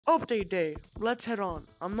Update day. Let's head on.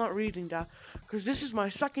 I'm not reading that because this is my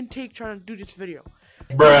second take trying to do this video.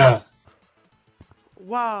 Bruh.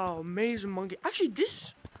 Wow, amazing monkey. Actually,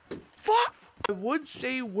 this fuck. I would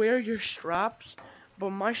say wear your straps, but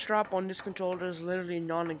my strap on this controller is literally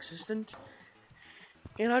non-existent,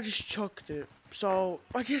 and I just chucked it. So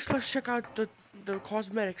I guess let's check out the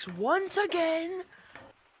cosmetics once again.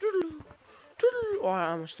 Alright,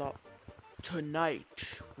 I'm gonna stop. Tonight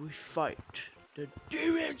we fight the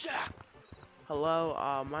demons.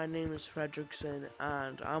 Hello, my name is Fredrickson,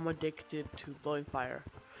 and I'm addicted to blowing fire.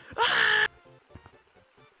 Ah!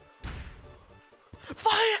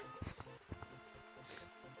 Fire!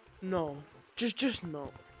 No, just no.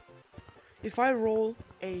 If I roll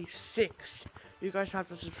a 6, you guys have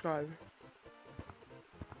to subscribe.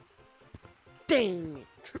 Dang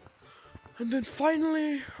it! And then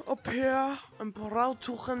finally, up here, I'm proud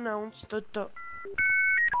to announce that the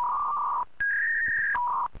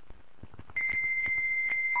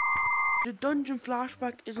dungeon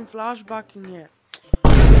flashback isn't flashbacking yet.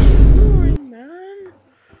 It's boring, man.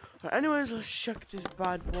 But anyways, let's check this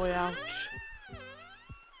bad boy out.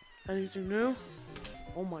 Anything new?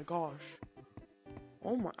 Oh my gosh.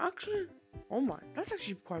 Oh my, that's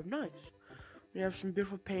actually quite nice. We have some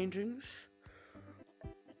beautiful paintings.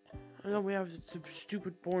 And then we have the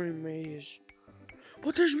stupid boring maze.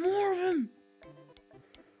 But there's more of him!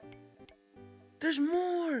 There's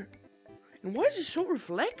more! And why is it so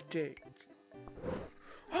reflecting?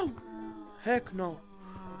 Oh! Heck no.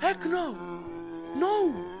 Heck no!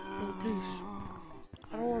 No! No, please.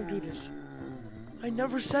 I don't want to do this. I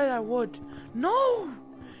never said I would. No!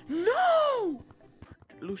 No!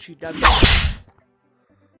 Lucy, that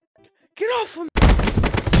get off of me!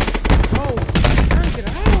 Oh, I can't get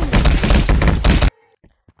out!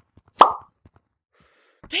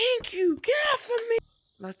 Thank you! Get off of me!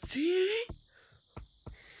 Let's see.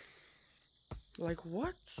 Like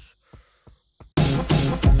what?